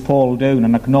time to fall down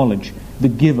and acknowledge the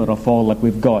giver of all that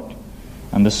we've got.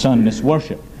 And the sun is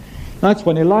worshipped. That's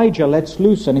when Elijah lets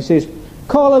loose and he says,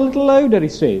 call a little louder, he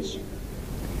says.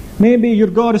 Maybe your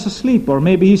God is asleep, or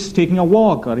maybe he's taking a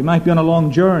walk, or he might be on a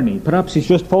long journey. Perhaps he's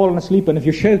just fallen asleep, and if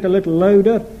you shout a little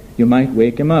louder, you might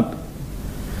wake him up.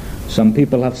 Some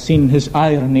people have seen his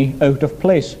irony out of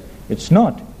place. It's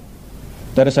not.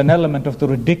 There is an element of the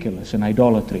ridiculous in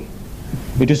idolatry.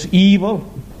 It is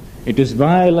evil, it is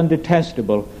vile and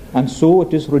detestable, and so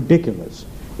it is ridiculous.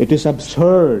 It is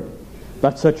absurd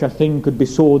that such a thing could be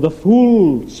so. The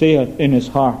fool saith in his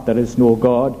heart, there is no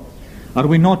God. Are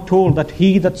we not told that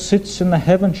he that sits in the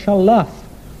heaven shall laugh?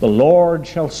 The Lord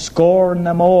shall scorn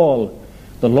them all.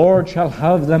 The Lord shall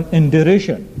have them in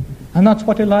derision. And that's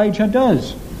what Elijah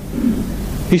does.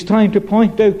 He's trying to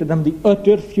point out to them the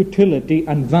utter futility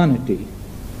and vanity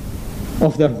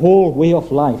of their whole way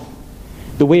of life.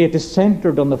 The way it is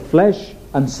centered on the flesh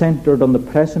and centered on the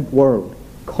present world.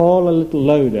 Call a little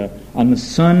louder and the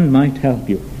sun might help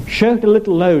you. Shout a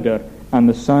little louder and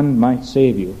the sun might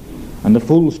save you. And the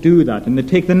fools do that, and they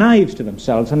take the knives to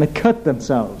themselves and they cut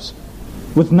themselves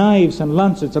with knives and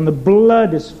lancets, and the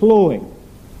blood is flowing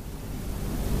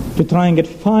to try and get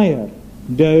fire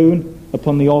down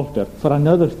upon the altar for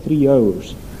another 3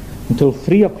 hours, until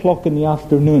 3 o'clock in the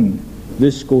afternoon.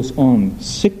 This goes on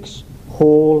 6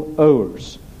 whole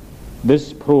hours.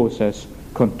 This process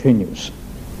continues.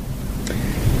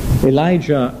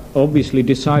 Elijah obviously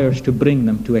desires to bring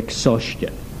them to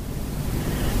exhaustion,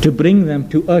 to bring them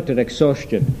to utter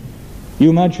exhaustion.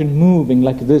 You imagine moving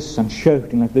like this and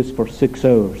shouting like this for 6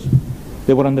 hours.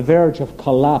 They were on the verge of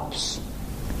collapse.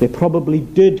 They probably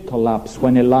did collapse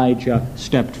when Elijah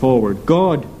stepped forward.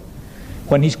 God,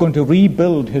 when he's going to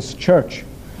rebuild his church,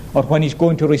 or when he's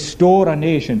going to restore a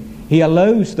nation, he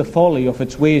allows the folly of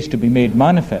its ways to be made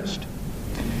manifest.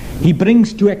 He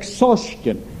brings to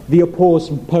exhaustion the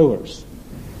opposing powers.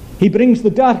 He brings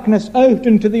the darkness out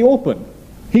into the open.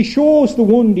 He shows the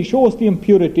wound, he shows the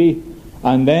impurity,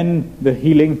 and then the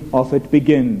healing of it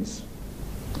begins.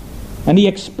 And he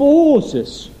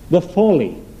exposes the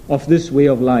folly of this way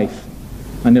of life.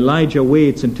 And Elijah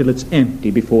waits until it's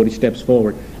empty before he steps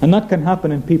forward. And that can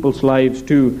happen in people's lives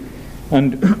too.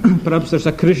 And perhaps there's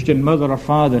a Christian mother or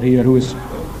father here who is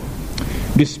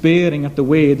despairing at the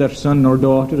way their son or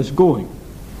daughter is going.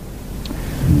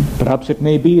 Perhaps it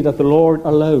may be that the Lord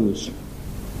allows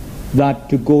that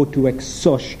to go to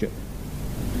exhaustion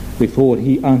before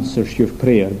he answers your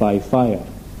prayer by fire.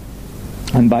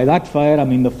 And by that fire, I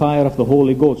mean the fire of the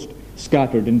Holy Ghost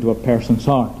scattered into a person's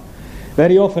heart.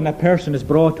 Very often a person is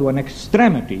brought to an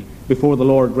extremity before the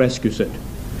Lord rescues it.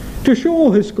 To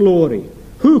show his glory,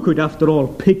 who could after all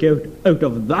pick out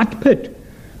of that pit?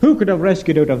 Who could have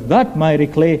rescued out of that miry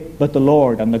clay but the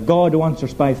Lord? And the God who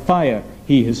answers by fire,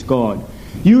 he is God.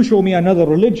 You show me another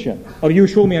religion, or you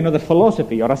show me another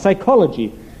philosophy, or a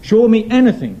psychology. Show me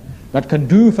anything that can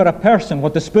do for a person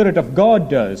what the Spirit of God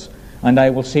does, and I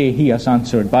will say he has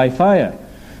answered by fire.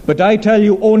 But I tell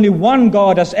you, only one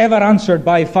God has ever answered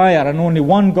by fire, and only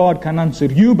one God can answer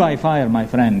you by fire, my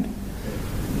friend.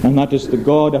 And that is the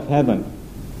God of heaven.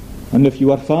 And if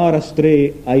you are far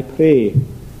astray, I pray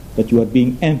that you are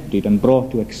being emptied and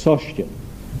brought to exhaustion,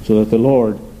 so that the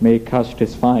Lord may cast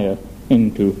his fire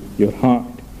into your heart.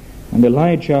 And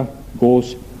Elijah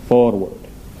goes forward.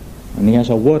 and he has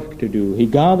a work to do. He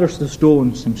gathers the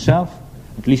stones himself.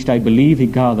 At least I believe he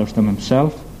gathers them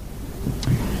himself.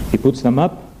 He puts them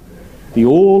up. The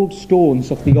old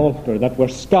stones of the altar that were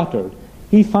scattered,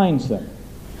 he finds them.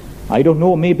 I don't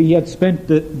know, maybe he had spent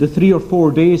the 3 or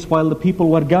 4 days while the people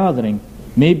were gathering.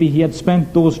 Maybe he had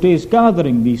spent those days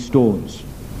gathering these stones,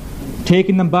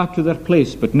 taking them back to their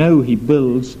place, but now he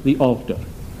builds the altar.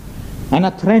 And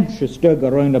a trench is dug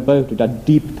around about it, a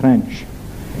deep trench.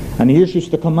 And he issues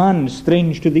the command,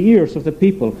 strange to the ears of the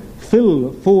people,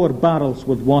 fill 4 barrels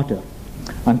with water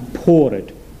and pour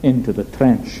it into the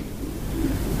trench.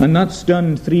 And that's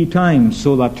done 3 times,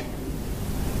 so that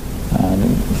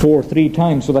 3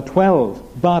 times, so that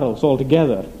 12 barrels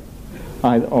altogether,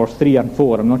 or 3 and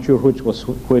 4. I'm not sure which was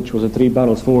the 3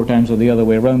 barrels 4 times or the other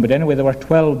way around. But anyway, there were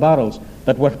 12 barrels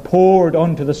that were poured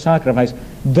onto the sacrifice,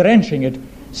 drenching it,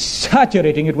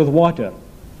 saturating it with water,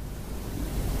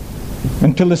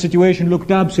 until the situation looked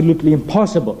absolutely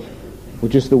impossible,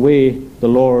 which is the way the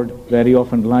Lord very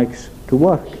often likes to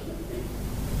work.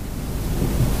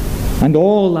 And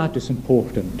all that is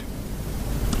important.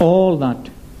 All that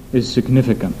is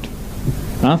significant.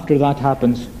 After that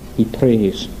happens, he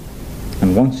prays.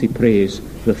 And once he prays,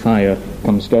 the fire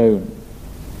comes down.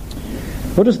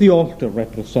 What does the altar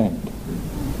represent?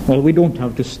 Well, we don't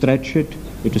have to stretch it.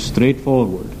 It is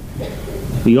straightforward.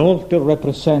 The altar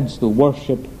represents the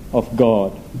worship of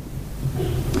God.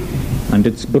 And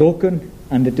it's broken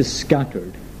and it is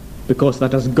scattered, because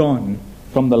that has gone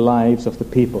from the lives of the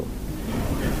people.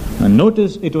 And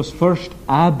notice it was first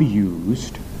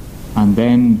abused and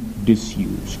then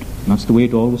disused. And that's the way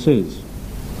it always is.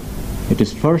 It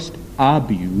is first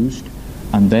abused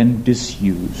and then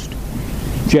disused.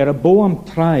 Jeroboam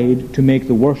tried to make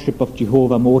the worship of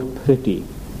Jehovah more pretty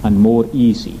and more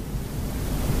easy.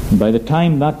 And by the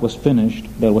time that was finished,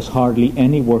 there was hardly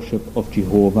any worship of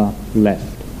Jehovah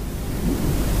left.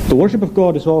 The worship of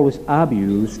God is always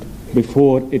abused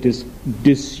before it is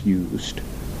disused.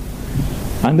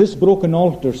 And this broken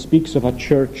altar speaks of a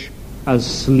church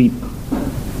asleep.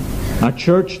 A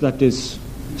church that is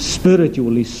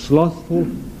spiritually slothful.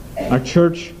 A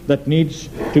church that needs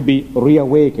to be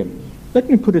reawakened. Let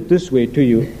me put it this way to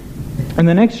you. In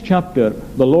the next chapter,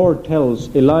 the Lord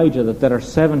tells Elijah that there are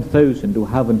 7,000 who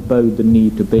haven't bowed the knee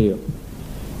to Baal.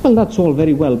 Well, that's all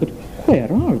very well, but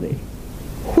where are they?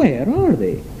 Where are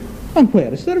they? And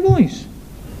where is their voice?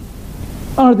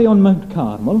 Are they on Mount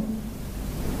Carmel?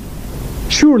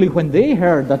 Surely when they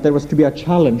heard that there was to be a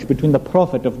challenge between the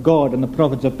prophet of God and the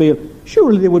prophets of Baal,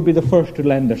 surely they would be the first to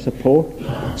lend their support.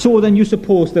 So then you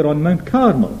suppose they're on Mount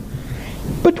Carmel.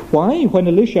 But why, when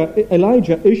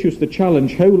Elijah issues the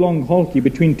challenge, how long halt ye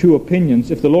between 2 opinions?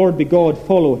 If the Lord be God,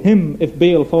 follow him. If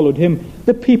Baal, followed him.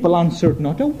 The people answered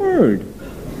not a word.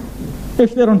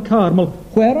 If they're on Carmel,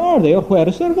 where are they, or where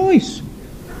is their voice?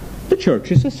 The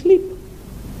church is asleep.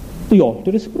 The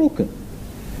altar is broken.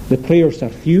 The prayers are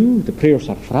few, the prayers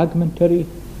are fragmentary.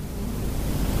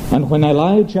 And when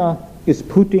Elijah is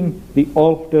putting the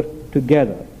altar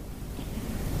together,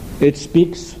 it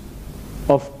speaks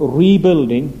of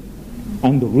rebuilding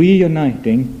and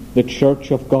reuniting the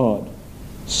church of God,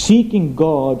 seeking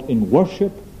God in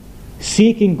worship,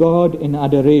 seeking God in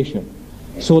adoration,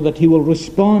 so that he will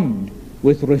respond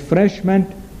with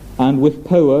refreshment and with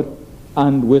power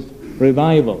and with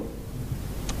revival.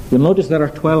 You'll notice there are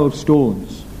 12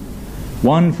 stones,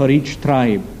 1 for each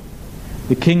tribe.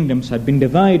 The kingdoms had been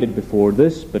divided before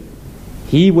this, but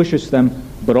he wishes them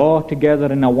brought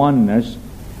together in a oneness,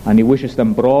 and he wishes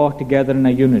them brought together in a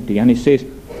unity. And he says,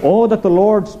 oh, that the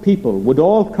Lord's people would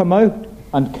all come out,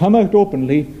 and come out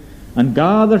openly, and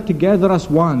gather together as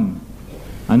one,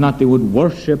 and that they would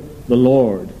worship the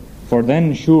Lord, for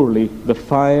then surely the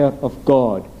fire of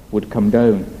God would come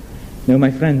down. Now,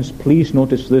 my friends, please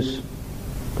notice this.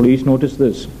 Please notice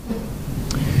this.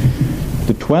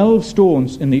 The 12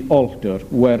 stones in the altar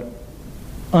were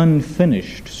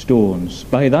unfinished stones.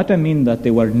 By that I mean that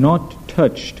they were not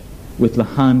touched with the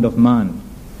hand of man.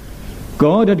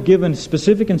 God had given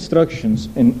specific instructions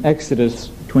in Exodus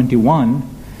 21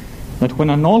 that when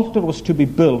an altar was to be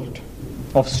built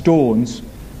of stones,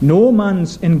 no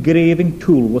man's engraving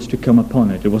tool was to come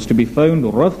upon it. It was to be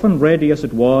found rough and ready as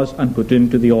it was and put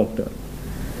into the altar.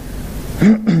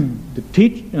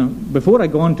 Before I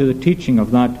go on to the teaching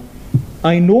of that,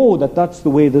 I know that that's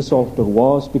the way this altar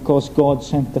was because God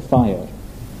sent the fire.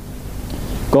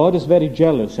 God is very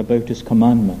jealous about his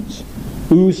commandments.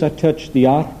 Uzzah touched the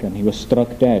ark and he was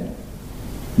struck dead.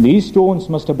 These stones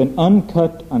must have been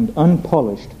uncut and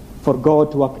unpolished for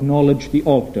God to acknowledge the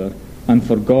altar and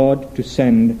for God to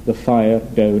send the fire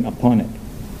down upon it.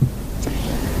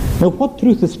 Now, what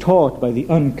truth is taught by the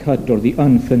uncut or the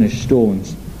unfinished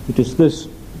stones? It is this,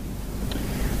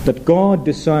 that God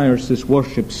desires this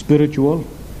worship spiritual.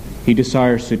 He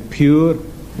desires it pure.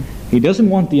 He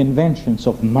doesn't want the inventions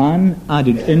of man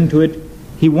added into it.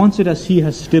 He wants it as He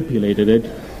has stipulated it,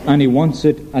 and He wants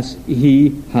it as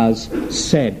He has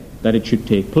said that it should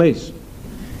take place.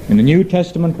 In the New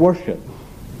Testament worship,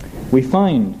 we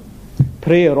find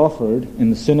prayer offered in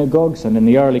the synagogues and in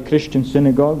the early Christian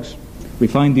synagogues. We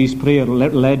find these prayers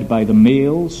led by the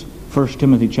males. 1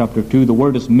 Timothy chapter 2, the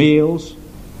word is males.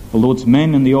 Although it's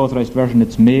men in the Authorized Version,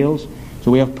 it's males. So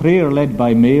we have prayer led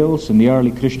by males in the early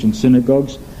Christian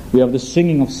synagogues. We have the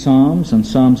singing of psalms, and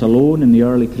psalms alone in the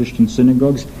early Christian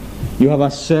synagogues. You have a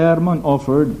sermon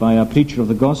offered by a preacher of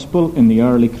the gospel in the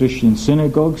early Christian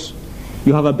synagogues.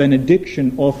 You have a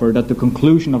benediction offered at the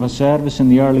conclusion of a service in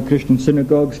the early Christian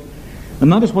synagogues.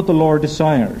 And that is what the Lord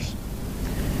desires.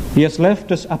 He has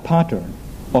left us a pattern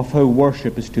of how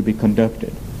worship is to be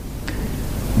conducted.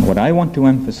 And what I want to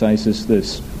emphasize is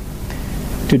this.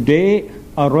 Today,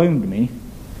 around me,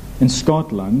 in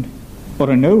Scotland,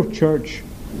 or in our church,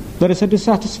 there is a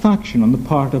dissatisfaction on the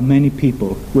part of many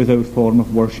people with our form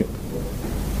of worship.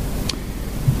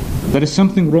 There is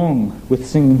something wrong with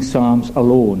singing psalms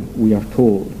alone, we are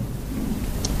told.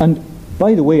 And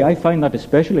by the way, I find that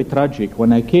especially tragic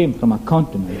when I came from a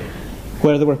continent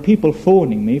where there were people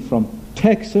phoning me from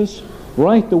Texas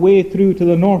right the way through to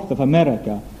the north of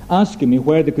America, asking me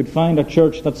where they could find a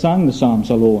church that sang the psalms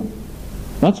alone.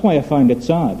 That's why I find it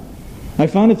sad. I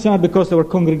found it sad because there were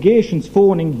congregations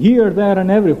phoning here, there,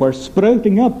 and everywhere,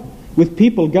 sprouting up with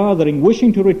people gathering,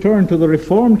 wishing to return to the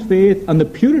Reformed faith and the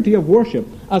purity of worship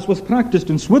as was practiced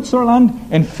in Switzerland,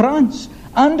 in France,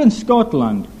 and in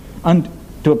Scotland, and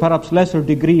to a perhaps lesser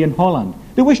degree in Holland.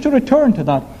 They wish to return to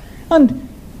that. And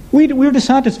we're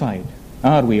dissatisfied,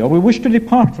 are we? Or we wish to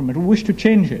depart from it, we wish to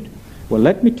change it. Well,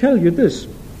 let me tell you this.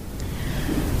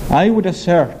 I would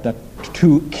assert that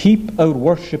to keep our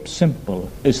worship simple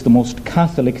is the most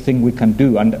Catholic thing we can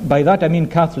do. And by that I mean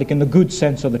Catholic in the good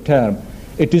sense of the term.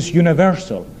 It is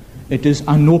universal. It is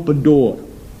an open door.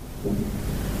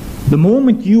 The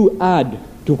moment you add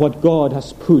to what God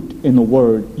has put in the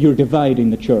Word, you're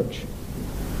dividing the church.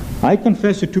 I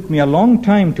confess it took me a long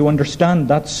time to understand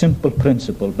that simple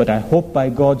principle, but I hope by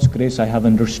God's grace I have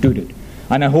understood it.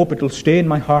 And I hope it will stay in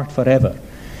my heart forever.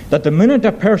 That the minute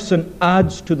a person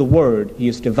adds to the Word, he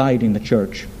is dividing the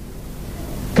church.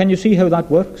 Can you see how that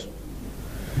works?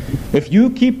 If you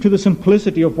keep to the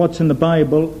simplicity of what's in the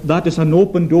Bible, that is an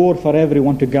open door for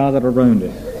everyone to gather around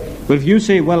it. But if you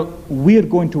say, well, we're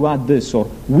going to add this, or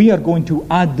we are going to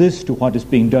add this to what is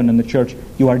being done in the church,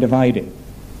 you are dividing.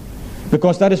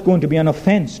 Because that is going to be an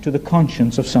offense to the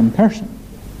conscience of some person.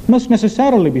 It must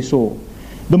necessarily be so.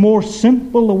 The more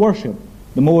simple the worship,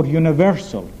 the more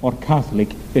universal or Catholic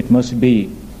it must be.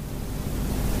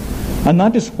 And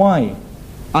that is why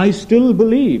I still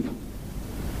believe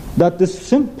that the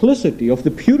simplicity of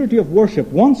the purity of worship,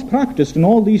 once practiced in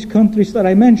all these countries that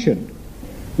I mentioned,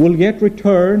 will yet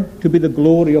return to be the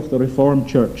glory of the Reformed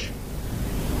Church.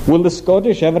 Will the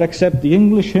Scottish ever accept the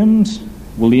English hymns?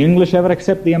 Will the English ever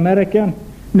accept the American?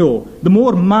 No. The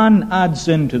more man adds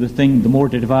into the thing, the more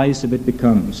divisive it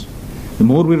becomes. The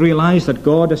more we realize that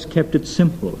God has kept it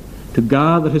simple to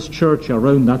gather His church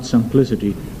around that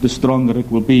simplicity, the stronger it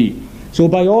will be. So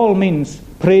by all means,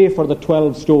 pray for the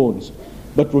 12 stones.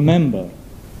 But remember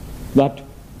that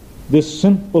this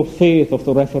simple faith of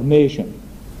the Reformation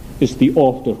is the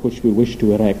altar which we wish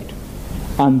to erect.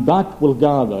 And that will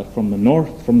gather from the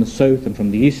north, from the south, and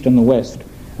from the east and the west,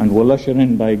 and will usher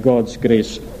in, by God's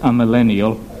grace, a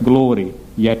millennial glory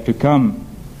yet to come.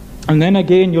 And then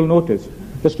again you'll notice,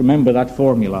 just remember that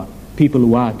formula, people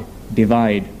who add,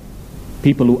 divide.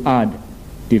 People who add,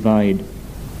 divide.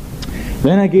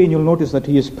 Then again you'll notice that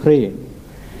he is praying.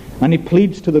 And he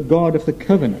pleads to the God of the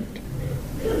covenant,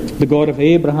 the God of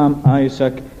Abraham,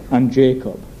 Isaac, and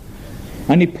Jacob.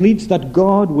 And he pleads that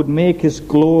God would make His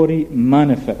glory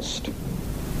manifest.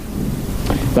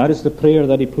 That is the prayer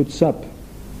that he puts up.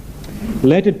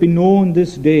 Let it be known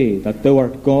this day that thou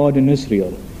art God in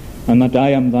Israel, and that I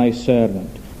am thy servant,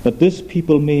 that this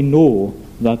people may know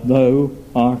that thou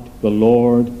art the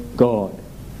Lord God.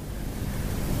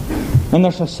 And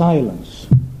there's a silence.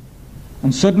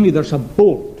 And suddenly there's a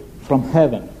bolt from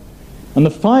heaven. And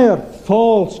the fire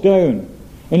falls down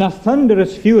in a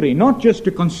thunderous fury, not just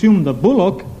to consume the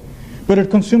bullock, but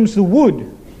it consumes the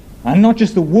wood. And not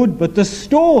just the wood, but the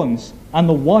stones and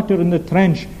the water in the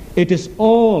trench. It is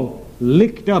all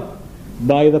licked up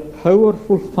by the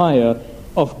powerful fire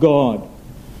of God.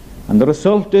 And the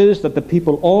result is that the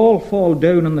people all fall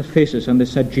down on their faces and they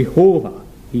said, Jehovah,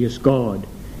 He is God.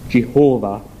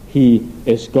 Jehovah, He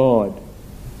is God.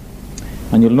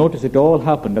 And you'll notice it all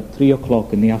happened at 3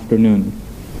 o'clock in the afternoon.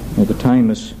 Now the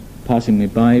time is passing me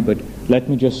by, but let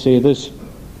me just say this.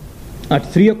 At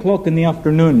 3 o'clock in the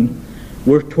afternoon,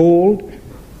 we're told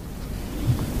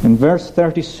in verse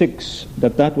 36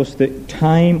 that was the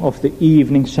time of the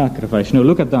evening sacrifice. Now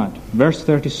look at that. Verse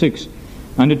 36.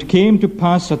 And it came to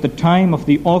pass at the time of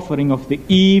the offering of the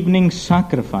evening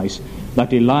sacrifice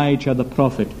that Elijah the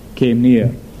prophet came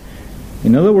near.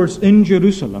 In other words, in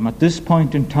Jerusalem at this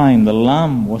point in time, the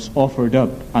lamb was offered up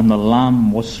and the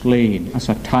lamb was slain as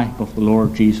a type of the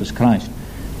Lord Jesus Christ.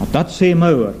 At that same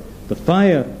hour, the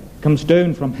fire comes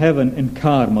down from heaven in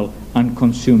Carmel and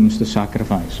consumes the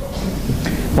sacrifice.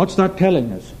 What's that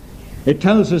telling us? It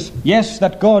tells us, yes,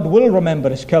 that God will remember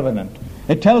His covenant.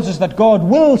 It tells us that God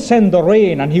will send the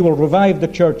rain and He will revive the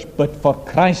church, but for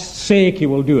Christ's sake He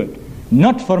will do it.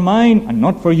 Not for mine and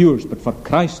not for yours, but for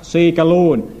Christ's sake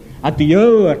alone. At the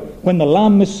hour when the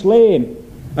Lamb is slain,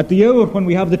 at the hour when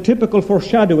we have the typical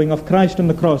foreshadowing of Christ on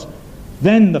the cross,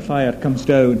 then the fire comes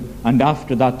down, and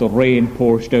after that the rain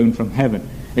pours down from heaven.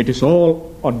 It is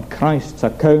all on Christ's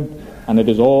account, and it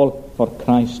is all for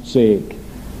Christ's sake.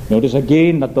 Notice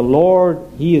again that the Lord,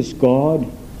 He is God.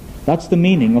 That's the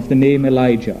meaning of the name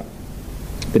Elijah.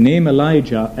 The name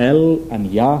Elijah, El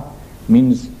and Yah,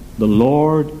 means the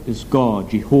Lord is God,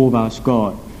 Jehovah is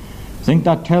God. I think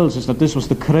that tells us that this was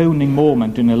the crowning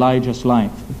moment in Elijah's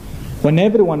life, when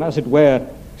everyone, as it were,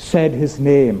 said his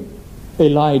name,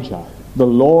 Elijah, the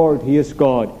Lord, He is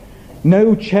God.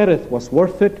 No Cherith was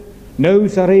worth it, no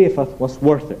Zarephath was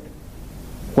worth it,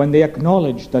 when they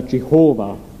acknowledged that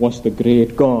Jehovah was the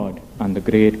great God and the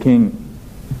great King.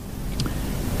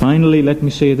 Finally, let me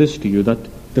say this to you, that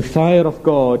the fire of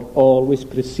God always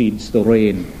precedes the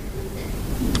rain.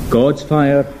 God's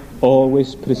fire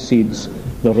always precedes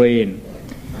the rain.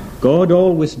 God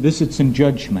always visits in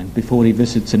judgment before He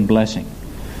visits in blessing.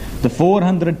 The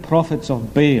 400 prophets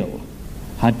of Baal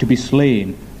had to be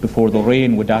slain before the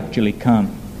rain would actually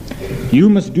come. You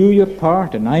must do your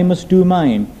part and I must do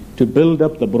mine to build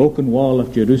up the broken wall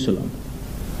of Jerusalem.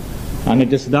 And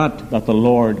it is that the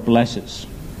Lord blesses.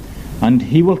 And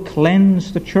He will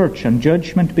cleanse the church, and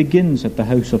judgment begins at the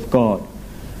house of God.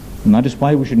 And that is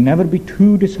why we should never be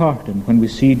too disheartened when we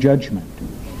see judgment,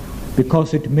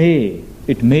 because it may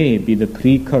be the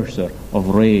precursor of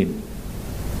rain.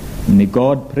 And may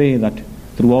God pray that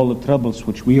through all the troubles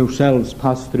which we ourselves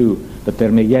pass through, that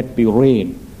there may yet be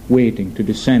rain waiting to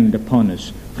descend upon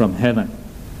us from heaven.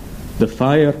 The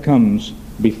fire comes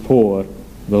before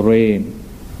the rain.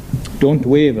 Don't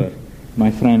waver,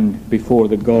 my friend, before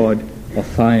the God of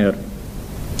fire.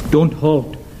 Don't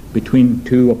halt between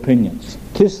two opinions.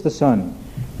 Kiss the Son,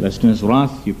 lest in His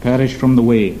wrath you perish from the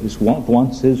way.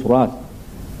 Once His wrath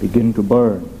begin to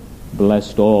burn,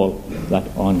 blessed all that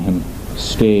on Him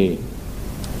stay.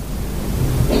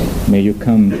 May you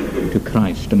come to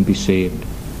Christ and be saved.